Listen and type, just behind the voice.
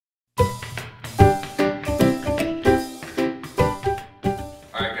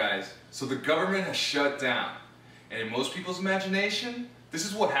So the government has shut down. And in most people's imagination, this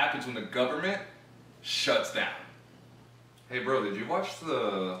is what happens when the government shuts down. Hey bro, did you watch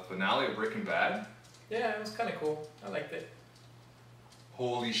the finale of Breaking Bad? Yeah, it was kind of cool. I liked it.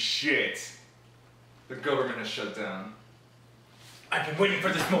 Holy shit. The government has shut down. I've been waiting for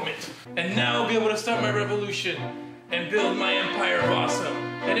this moment. And now I'll be able to start my revolution and build my empire of awesome.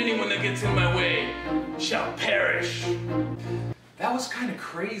 And anyone that gets in my way shall perish. That was kind of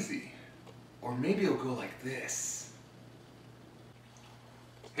crazy. Or maybe it'll go like this.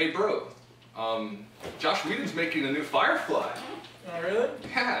 Hey bro, Josh Whedon's making a new Firefly. Oh really?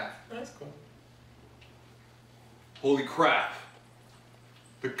 Yeah. That's cool. Holy crap.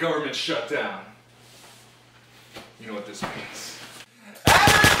 The government shut down. You know what this means.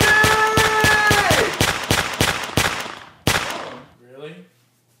 Really?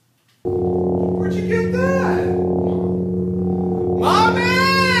 Where'd you get that? Mommy!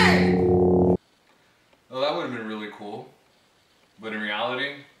 Well, that would have been really cool. But in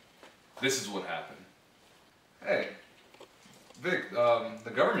reality, this is what happened. Hey, Vic,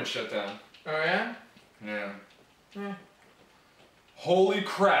 the government shut down. Oh yeah? Yeah. Eh. Holy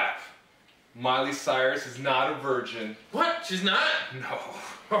crap! Miley Cyrus is not a virgin. What? She's not?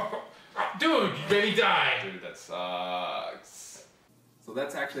 No. Dude, you made me die. Dude, that sucks. So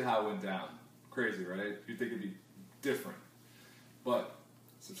that's actually how it went down. Crazy, right? You'd think it'd be different. But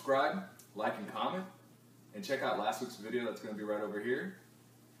subscribe, like, and comment, and check out last week's video that's going to be right over here.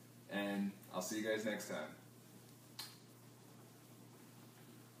 And I'll see you guys next time.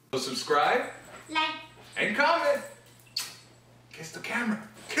 So subscribe, Like, and comment. Kiss the camera.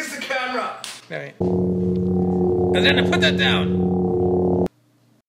 Kiss the camera. Alright. And then put that down.